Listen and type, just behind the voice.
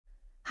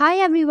Hi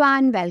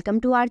everyone,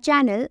 welcome to our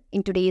channel.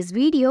 In today's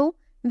video,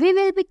 we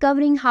will be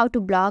covering how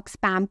to block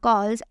spam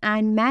calls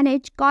and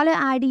manage caller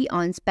ID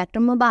on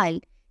Spectrum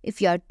Mobile.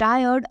 If you're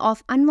tired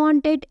of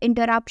unwanted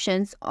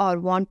interruptions or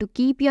want to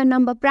keep your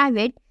number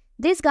private,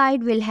 this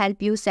guide will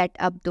help you set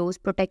up those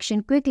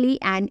protection quickly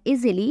and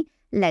easily.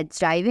 Let's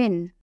dive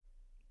in.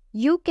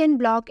 You can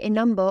block a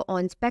number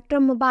on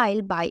Spectrum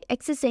Mobile by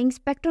accessing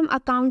Spectrum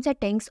Account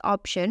Settings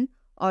option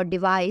or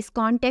Device,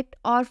 Contact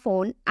or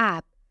Phone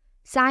app.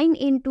 Sign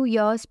in to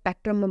your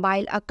Spectrum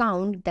Mobile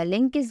account. The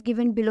link is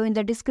given below in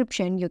the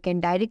description. You can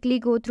directly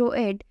go through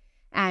it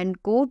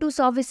and go to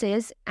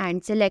Services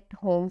and select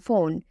Home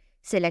Phone.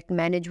 Select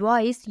Manage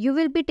Voice. You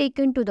will be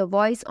taken to the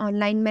Voice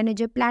Online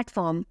Manager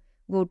platform.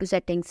 Go to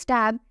Settings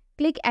tab.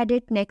 Click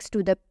Edit next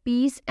to the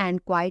Peace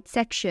and Quiet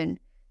section.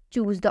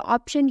 Choose the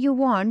option you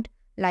want,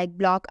 like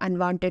block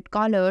unwanted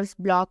callers,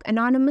 block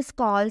anonymous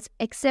calls,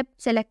 accept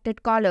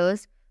selected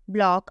callers,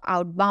 block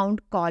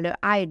outbound caller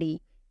ID.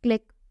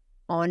 Click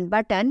On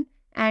button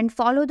and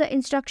follow the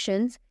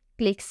instructions.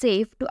 Click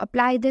Save to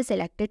apply the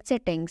selected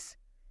settings.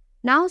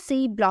 Now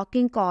see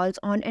blocking calls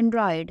on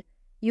Android.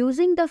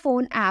 Using the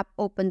phone app,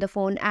 open the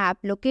phone app,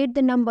 locate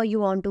the number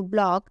you want to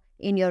block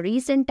in your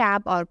recent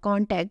tab or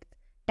contact.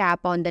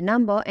 Tap on the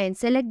number and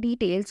select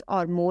Details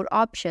or More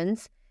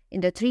options. In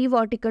the three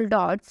vertical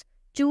dots,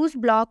 choose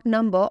Block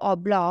Number or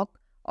Block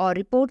or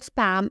Report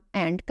Spam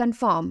and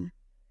confirm.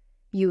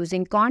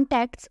 Using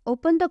Contacts,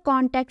 open the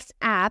Contacts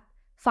app.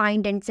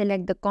 Find and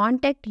select the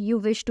contact you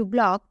wish to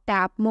block,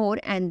 tap More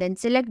and then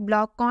select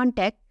Block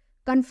Contact,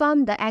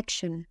 confirm the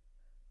action.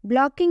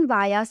 Blocking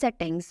via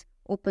Settings.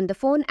 Open the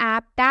phone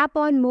app, tap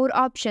on More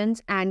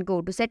options and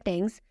go to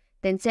Settings,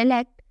 then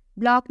select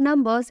Block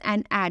Numbers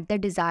and add the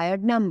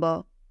desired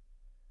number.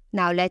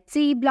 Now let's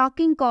see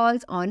blocking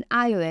calls on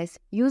iOS.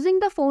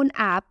 Using the phone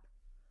app,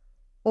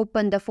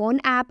 open the phone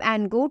app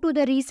and go to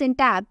the Recent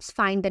tabs,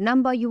 find the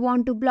number you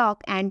want to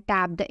block and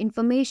tap the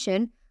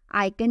information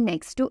icon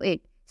next to it.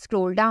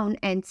 Scroll down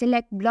and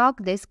select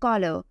Block this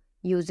caller.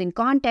 Using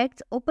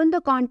Contacts, open the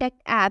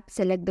Contact app,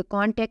 select the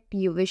contact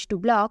you wish to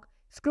block,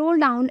 scroll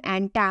down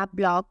and tap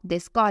Block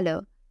this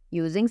caller.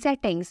 Using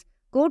Settings,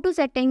 go to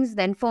Settings,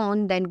 then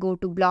Phone, then go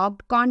to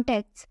Blocked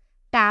Contacts.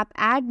 Tap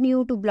Add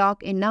New to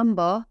block a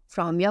number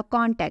from your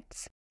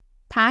contacts.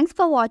 Thanks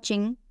for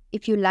watching.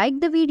 If you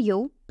liked the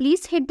video,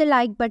 please hit the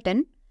like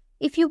button.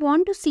 If you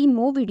want to see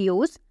more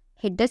videos,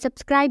 hit the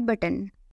subscribe button.